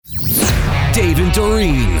Dave and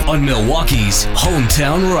Doreen on Milwaukee's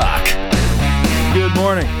Hometown Rock. Good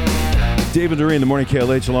morning. Dave and Doreen, the morning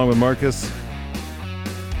KLH, along with Marcus.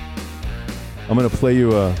 I'm going to play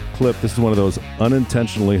you a clip. This is one of those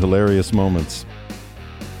unintentionally hilarious moments.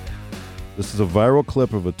 This is a viral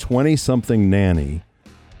clip of a 20-something nanny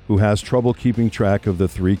who has trouble keeping track of the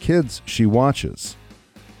 3 kids she watches.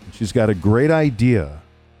 She's got a great idea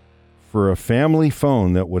for a family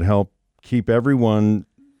phone that would help keep everyone,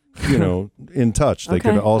 in touch. They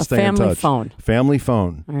could all stay in touch. Family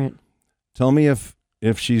phone. All right. Tell me if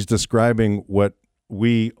she's describing what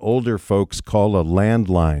we older folks call a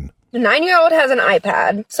landline. The 9-year-old has an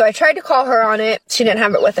iPad, so I tried to call her on it. She didn't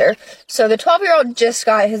have it with her. So the 12-year-old just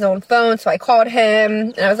got his own phone, so I called him,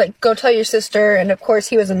 and I was like, go tell your sister, and of course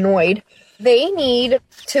he was annoyed. They need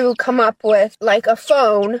to come up with, a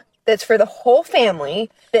phone that's for the whole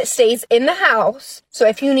family that stays in the house. So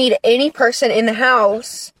if you need any person in the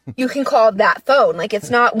house, you can call that phone. It's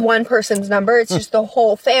not one person's number. It's just the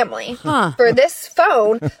whole family. For this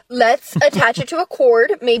phone, let's attach it to a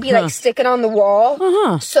cord, maybe stick it on the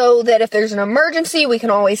wall so that if there's an emergency, we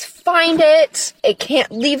can always find it. It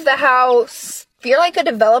can't leave the house. If you're a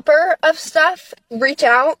developer of stuff, reach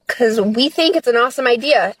out because we think it's an awesome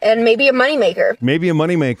idea and maybe a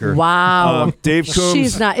moneymaker. Wow. Dave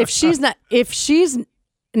Coombs. If she's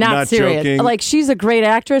not serious. Joking. She's a great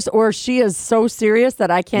actress or she is so serious that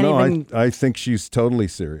I can't even. I think she's totally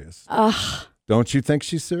serious. Don't you think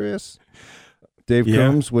she's serious? Dave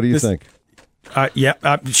Coombs, what do you think?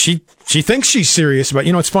 She thinks she's serious, but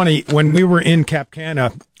it's funny. When we were in Cap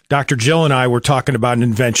Cana, Dr. Jill and I were talking about an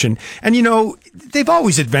invention, and they've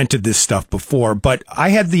always invented this stuff before, but I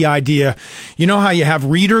had the idea, how you have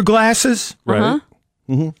reader glasses? Right.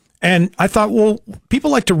 Mm-hmm. And I thought, well,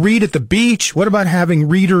 people like to read at the beach. What about having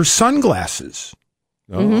reader sunglasses?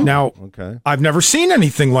 Oh, Now, okay. I've never seen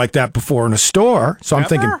anything like that before in a store, so I'm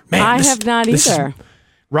thinking, man, I have not either.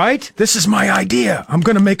 Right? This is my idea. I'm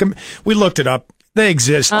going to make them. We looked it up. They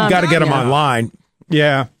exist. You got to get them online.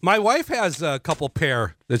 Yeah. My wife has a couple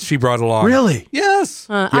pair that she brought along. Really? Yes.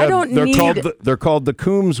 I don't they're need. They're called the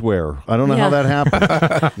Coombs wear. I don't know how that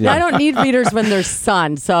happened. I don't need readers when there's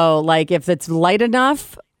sun. So, if it's light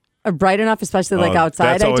enough, or bright enough, especially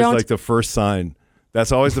outside, that's always I don't. the first sign.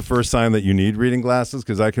 That's always the first sign that you need reading glasses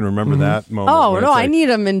because I can remember that moment. Oh no, I need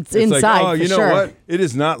them inside. Oh, you know sure. what? It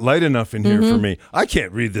is not light enough in here for me. I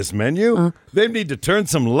can't read this menu. They need to turn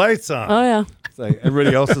some lights on. Oh yeah. It's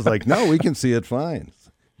everybody else is like, no, we can see it fine.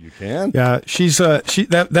 You can? Yeah, she's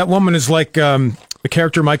that woman is like the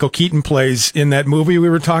character Michael Keaton plays in that movie we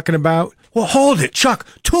were talking about. Well, hold it, Chuck.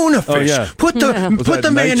 Tuna fish. Oh, yeah. Put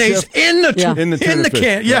the mayonnaise in the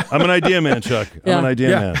can. Yeah, I'm an idea man, Chuck. I'm an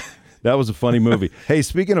idea man. That was a funny movie. Hey,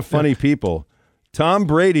 speaking of funny people, Tom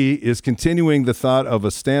Brady is continuing the thought of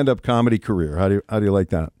a stand-up comedy career. How do you like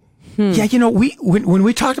that? Yeah, when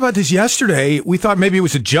we talked about this yesterday, we thought maybe it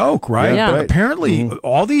was a joke, right? Yeah. But apparently,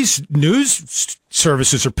 all these news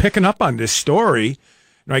services are picking up on this story.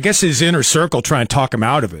 And I guess his inner circle try and talk him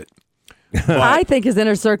out of it. I think his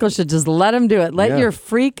inner circle should just let him do it. Let your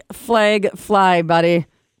freak flag fly, buddy.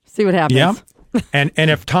 See what happens. Yeah. And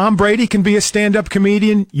if Tom Brady can be a stand-up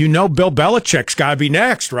comedian, Bill Belichick's got to be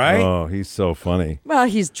next, right? Oh, he's so funny. Well,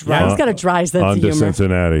 he's dry. He's got a dry sense of humor.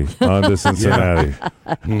 On to Cincinnati.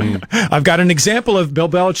 I've got an example of Bill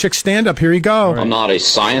Belichick's stand-up. Here you go. I'm not a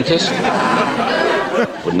scientist.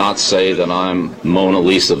 Would not say that I'm Mona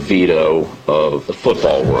Lisa Vito of the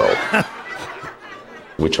football world.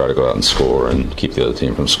 We try to go out and score and keep the other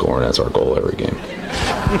team from scoring. That's our goal every game.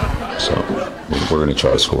 So we're going to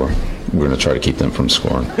try to score. We're going to try to keep them from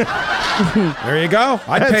scoring. There you go.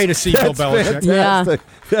 I'd pay to see Bill Belichick. Fantastic.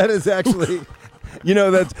 That is actually...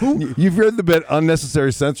 you've heard the bit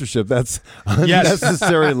unnecessary censorship. That's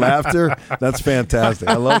unnecessary laughter. That's fantastic.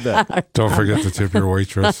 I love that. Don't forget to tip your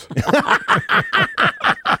waitress.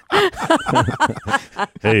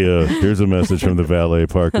 Hey, here's a message from the valet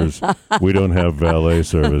parkers. We don't have valet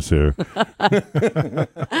service here. Boy,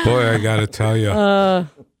 I got to tell you.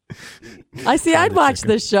 I see. I'd watch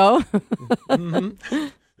this show. Better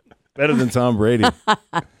than Tom Brady. All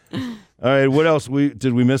right, what else?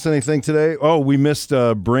 Did we miss anything today? Oh, we missed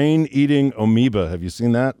brain-eating amoeba. Have you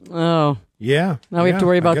seen that? Oh. Yeah. Now we have to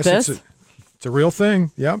worry about this? It's a real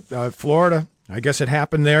thing. Yep. Florida. I guess it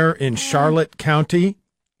happened there in Charlotte County.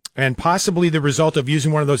 And possibly the result of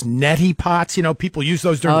using one of those neti pots. People use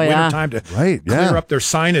those during the wintertime to clear up their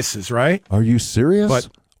sinuses, right? Are you serious?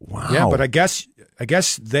 Wow. Yeah, but I guess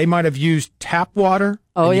they might have used tap water.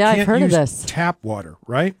 Oh, yeah, I've heard of this. Tap water,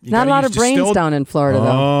 right? Not a lot of brains down in Florida,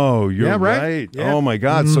 though. Oh, you're right. Yeah. Oh, my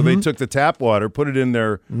God. So they took the tap water, put it in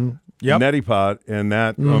their neti pot and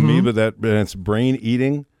that amoeba and it's brain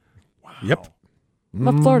eating. Yep.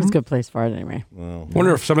 But Florida's a good place for it anyway.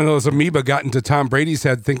 Wonder if some of those amoeba got into Tom Brady's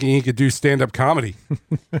head thinking he could do stand-up comedy.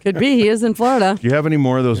 Could be. He is in Florida. Do you have any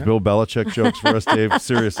more of those Bill Belichick jokes for us, Dave?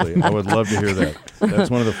 Seriously, I would love to hear that. That's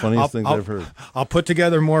one of the funniest things I've heard. I'll put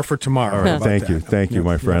together more for tomorrow. All right, thank you,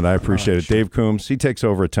 my friend. I appreciate it. Dave Coombs, he takes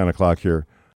over at 10 o'clock here